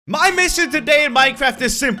My mission today in Minecraft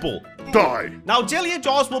is simple. Die. Now, Jelly and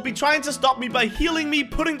Jaws will be trying to stop me by healing me,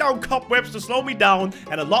 putting down cobwebs to slow me down,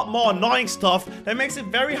 and a lot more annoying stuff that makes it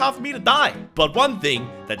very hard for me to die. But one thing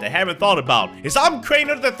that they haven't thought about is I'm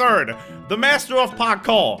Crainer the Third, the master of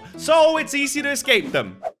parkour, so it's easy to escape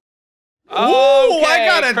them. Okay, Ooh, I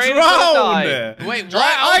gotta drown! Wait, what?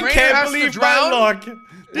 I can't believe my luck.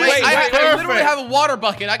 Wait, I literally have a water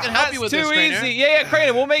bucket. I can help you with this, Crainer. Too easy. Yeah,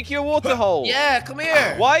 Crainer, we'll make you a water hole. Yeah, come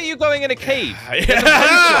here. Why are you going in a cave?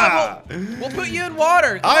 Yeah. We'll put you in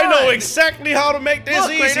water. I know exactly how to make this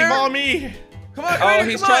easy Crainer. for me. Come on, Crainer,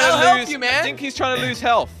 he's come on. trying to I'll lose. help you, man. I think he's trying to lose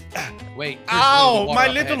health. Wait. Ow, my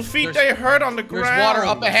little feet, they hurt on the ground. There's water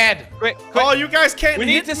up ahead. Quick. Oh, you guys can't We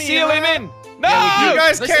hit need to me, seal him in. No! Yeah, you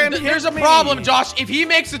guys Listen, can't hit There's a me. problem, Josh. If he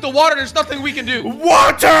makes it to water, there's nothing we can do.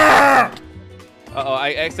 Water! Uh-oh,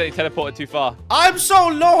 I accidentally teleported too far. I'm so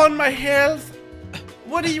low on my health.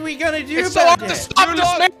 What are we gonna do It's so about hard to that? stop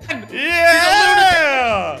this man.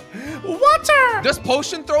 Yeah! Water! Does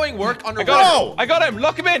potion throwing work underwater? I got him.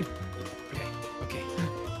 Lock him in. Okay.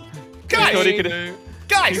 Guys! He thought he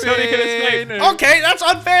could escape. Okay, that's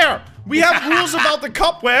unfair. We have rules about the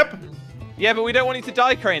cobweb. Yeah, but we don't want you to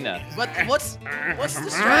die, Crainer. But what's the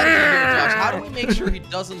strategy here, Josh? How do we make sure he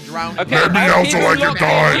doesn't drown? Okay, Let me out so I can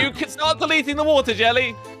die. You can start deleting the water,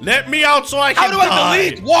 Jelly. Let me out so I How can do die. I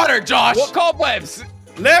delete water, Josh? What cobwebs?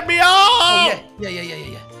 Let me out! Oh,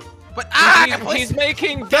 yeah. But He's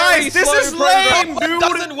making very Guys, this slow is progress. lame, It dude.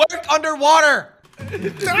 doesn't work underwater.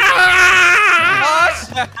 Ah!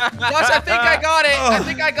 Josh, I think I got it. I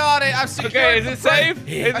think I got it. I've secured Okay, is it safe?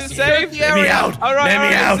 Yeah. Is it safe? Let me out. All right, Let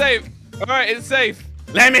me out. it's safe. All right, it's safe.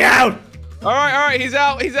 Let me out. All right, he's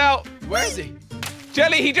out. Where is he?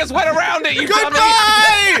 Jelly, he just went around it. You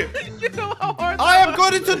Goodbye! You know how hard I am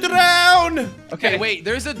going to drown. Okay, wait.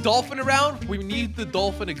 There's a dolphin around. We need the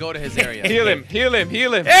dolphin to go to his area. Heal him. Yeah,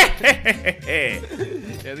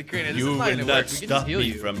 the Crainer. This You is not will gonna not work. We can just stop heal me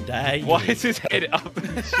you. from dying. Why is his head up?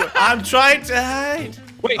 I'm trying to hide.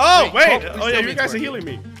 Wait. Oh, wait. please Oh, tell yeah, me you it's guys are working. healing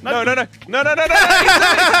me. No. No.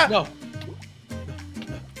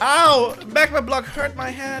 Ow, magma block hurt my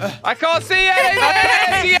head. I can't see anything. I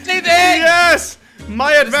can't see anything. Yes,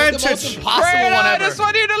 my This is the advantage. most impossible Crainer, one I ever. just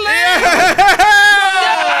want you to leave.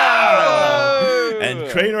 Yeah! And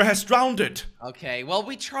Crainer has drowned it. Okay, well,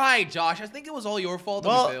 we tried, Josh. I think it was all your fault that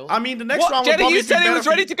we Well, failed. I mean, the next What? round will Jelly, probably you said be he better was for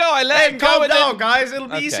ready you. to go. I let Hey, him go. calm and down, then... guys. It'll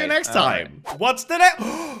be Okay, easier next all time. What's the next?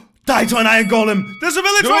 Die to an iron golem. There's a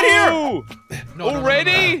village right here. No,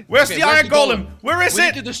 Already? Where's Okay, the iron golem? Where is We need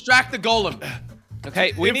it? to distract the golem.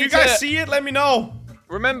 Okay, we If need you guys to... see it, let me know.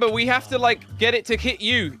 Remember, we have to, like, get it to hit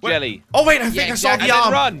you, Jelly. Oh, wait, I think Yeah, I saw exactly. the And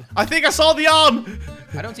arm. then run. I think I saw the arm.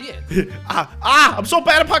 I don't see it. I'm so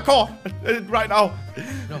bad at parkour right now.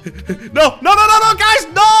 No, guys,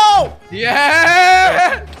 no!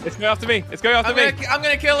 Yeah! It's going after me. It's going after me. I'm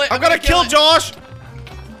gonna kill it. I'm gonna kill it. Josh.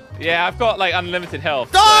 Yeah, I've got, like, unlimited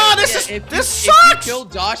health. Oh, Yeah, this if sucks. you kill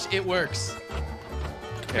Josh, it works.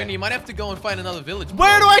 Okay. You might have to go and find another village.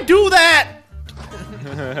 Where do I do that?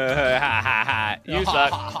 You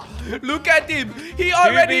suck. Look at him. He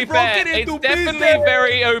already To be broke fair, it into it's definitely pieces.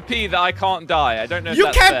 very OP that I can't die. I don't know if You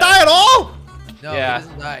that's can't fair. die at all? No, Yeah. he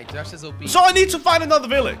doesn't die. Josh is OP. So I need to find another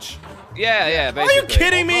village. Yeah, Are basically. you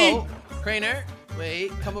kidding me? Oh, Crainer,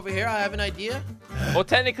 wait, come over here. I have an idea. Well,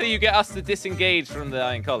 technically, you get us to disengage from the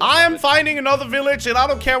iron column. I am finding another village, and I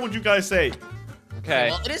don't care what you guys say.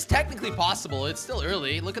 Okay. Well, it is technically possible. It's still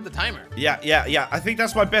early. Look at the timer. Yeah. I think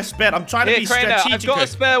that's my best bet. I'm trying to Here, be Crainer, strategic. I've got a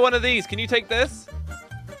spare one of these. Can you take this?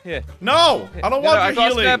 Here. No, I don't want I've your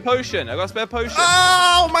got a spare healing. potion. I've got a spare potion.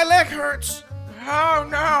 Oh, my leg hurts. Oh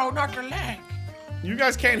no, not your leg. You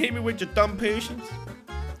guys can't hit me with your dumb patience.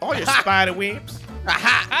 Oh, your spider webs.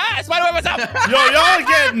 Aha! Ah, spider web, what's up?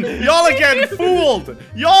 Y'all are getting fooled.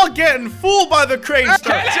 Y'all getting fooled by the crane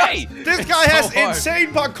stuff. Hey! This guy It's has so hard. insane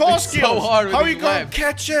parkour It's so skills. hard with How these you gonna webs.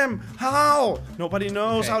 catch him? How? Nobody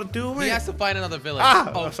knows how to do He it. has to find another village.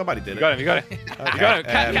 Oh, somebody did You it. got him. You got him.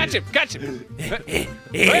 Catch him. Catch him. Hey,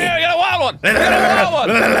 you Hey. got a wild one. You got a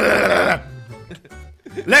wild one.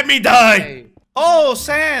 Let me die. Hey. Oh,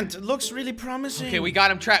 sand. It looks really promising. Okay, we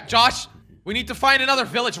got him trapped. Josh, we need to find another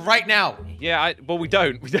village right now. Yeah, well, we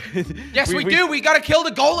don't. Yes, we do. We gotta kill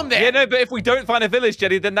the golem there. Yeah, no, but if we don't find a village,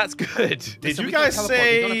 Jelly, then that's good. Did Listen, you we can guys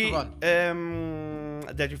teleport. We don't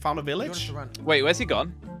say that you found a You don't have village? to run. Wait, where's he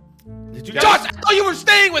gone? Did you Josh, guys? I thought you were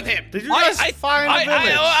staying with him. Did you guys find a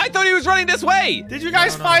village? I thought he was running this way. Did you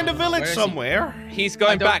guys no, find no, a no. village Where is he? somewhere? He's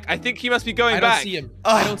going don't- back. I think he must be going I don't back. see him.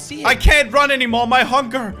 Ugh, I don't see him. I can't run anymore. My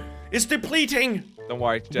hunger is depleting. Don't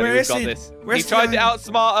worry, Jelly, Where we've is got it? this. Where's He tried the to iron-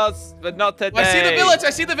 outsmart us, but not today. I see the village. I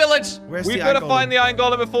see the village. Where's We've the got to iron find golem? the iron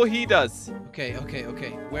golem before he does.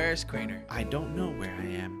 Okay. Where's Crainer? I don't know where I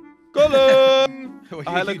am. Golem! Wait,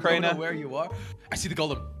 Hi, you don't Crainer. know where you are? I see the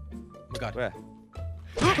golem. Oh my god. Where?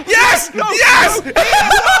 Yes! Yes!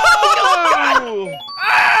 No!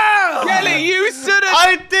 Jelly, you should have.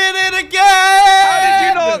 I did it again! How did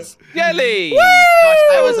you not? Jelly! Gosh,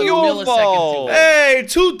 I was a Your millisecond fault. too late. Hey,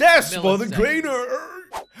 2 deaths for the Millisecond. Crainer.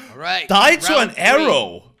 All right. Died to an round 3.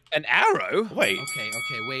 arrow. An arrow? Wait,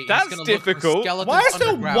 Okay, wait. That's He's gonna look for difficult. skeletons why is there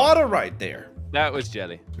underground. water right there? That was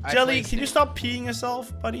Jelly. I Jelly, placed can you it. stop peeing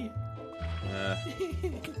yourself, buddy?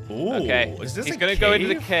 Ooh, Okay. is this He's a gonna go into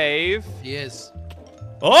the cave? cave. He is.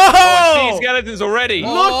 Oh! I see skeletons already.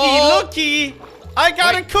 Oh. Looky! I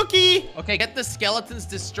got a cookie! Okay, get the skeletons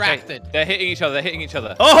distracted. They're hitting each other. They're hitting each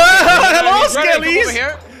other. Oh, hello, He's running. Come over Skellies!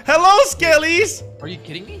 here. Hello, Skellies! Are you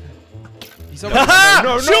kidding me? He's over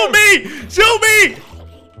Haha! here. Shoot me! Shoot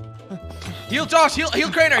me! Heal Josh. Heal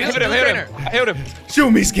Crainer. I Heal healed him. Crainer. I healed him.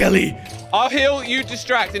 Shoot me, Skelly! I'll heal. You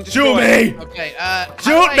distract and Shoot destroy. me! Okay.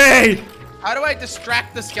 Shoot me! How do I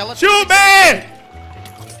distract the skeleton? Shoot me!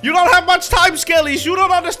 You don't have much time, Skellies. You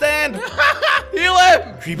don't understand. Heal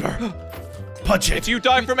him. Creeper, punch If it. you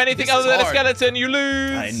die from anything This is other than a hard. skeleton, you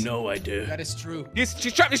lose. I know I do. That is true. She's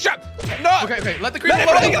trapped. He's trapped. No. Okay. Let the creeper Let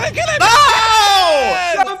go. him kill him.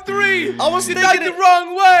 No! Round 3. I was You thinking died it- the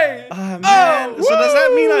wrong way. Ah, man. Oh, so does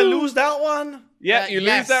that mean I woo! lose that one? Yeah, you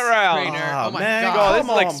yes, lose that round. Crainer. Ah, Oh my man. God. God, this Come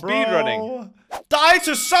is like on, speed bro. running. Die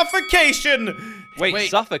to suffocation. Wait,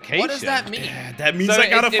 suffocation. What does that mean? That means So I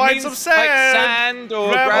gotta it find means some like sand. sand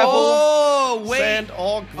or Gravel. gravel. Oh, wait. Sand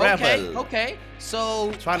or gravel. Okay.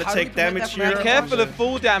 So Trying to how do take we prevent damage that from here. Be happening? careful of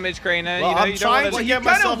full damage, Crainer. Well, you know, I'm you don't trying want to Well, get he kind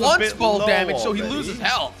myself of a wants bit full low damage, so he already. loses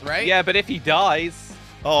health, right? Yeah, but if he dies.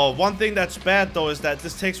 Oh, one thing that's bad though is that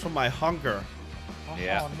this takes from my hunger.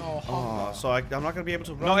 Yeah. Oh no. Oh, so I'm not gonna be able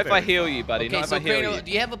to run. Not if I very heal far. you, buddy. Okay, Not if so I heal you. Crainer,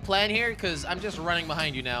 do you have a plan here? Because I'm just running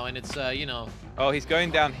behind you now, and it's you know. Oh, he's going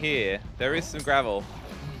down here. There is some gravel.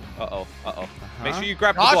 Uh-oh. Make sure you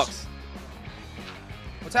grab the Josh? blocks.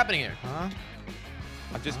 What's happening here? Huh?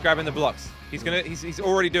 I'm just grabbing the blocks. He's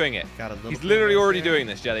already doing it. Got a little He's bit literally right already there. doing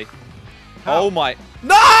this, Jelly. How? Oh my.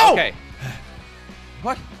 No! Okay.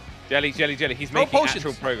 What? Jelly. He's Throw making potions.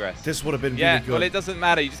 actual progress. This would have been Yeah, really good. well, it doesn't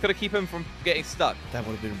matter. You just got to keep him from getting stuck. That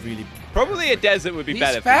would have been really. Probably a desert would be He's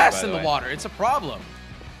better fast for you, in by the way. water. It's a problem.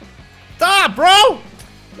 Stop, bro!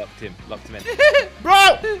 Locked him in.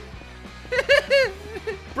 Bro!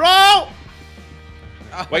 Bro!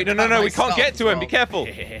 Wait, no, we can't Myself, get to him. Be bro. careful.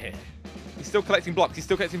 He's still collecting blocks.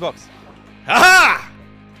 Aha!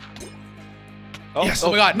 Oh, Yes.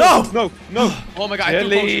 Oh my God. No. Oh my God. I threw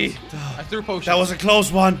Jelly. potions. I threw potions. That was a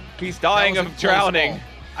close one. He's That dying was a of close drowning. call.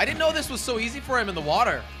 I didn't know this was so easy for him in the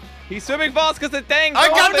water. He's swimming fast because the dang I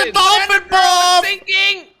got the dolphin. dolphin, bro!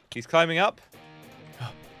 Sinking. He's climbing up.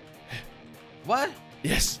 What?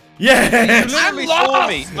 Yes. Yes! Literally I'm saw lost.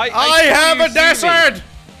 me. I have saw a you see me. desert!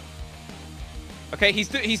 Okay,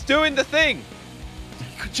 he's doing the thing.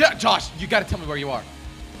 Josh, you gotta tell me where you are.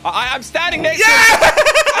 I'm standing next Yeah! to him.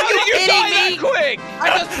 How did you kidding die me? that quick?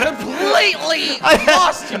 I just completely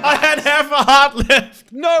lost you. I had half a heart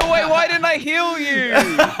left. No way, why didn't I heal you?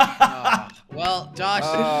 Well,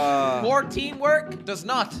 Josh, more teamwork does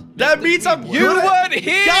not. That make means the I'm team You work. weren't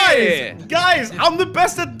here. Guys, I'm the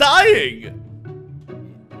best at dying.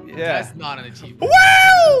 Yeah. That's not an achievement.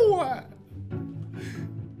 Woo!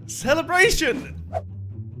 Celebration.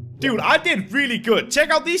 Dude, I did really good. Check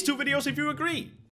out these 2 videos if you agree.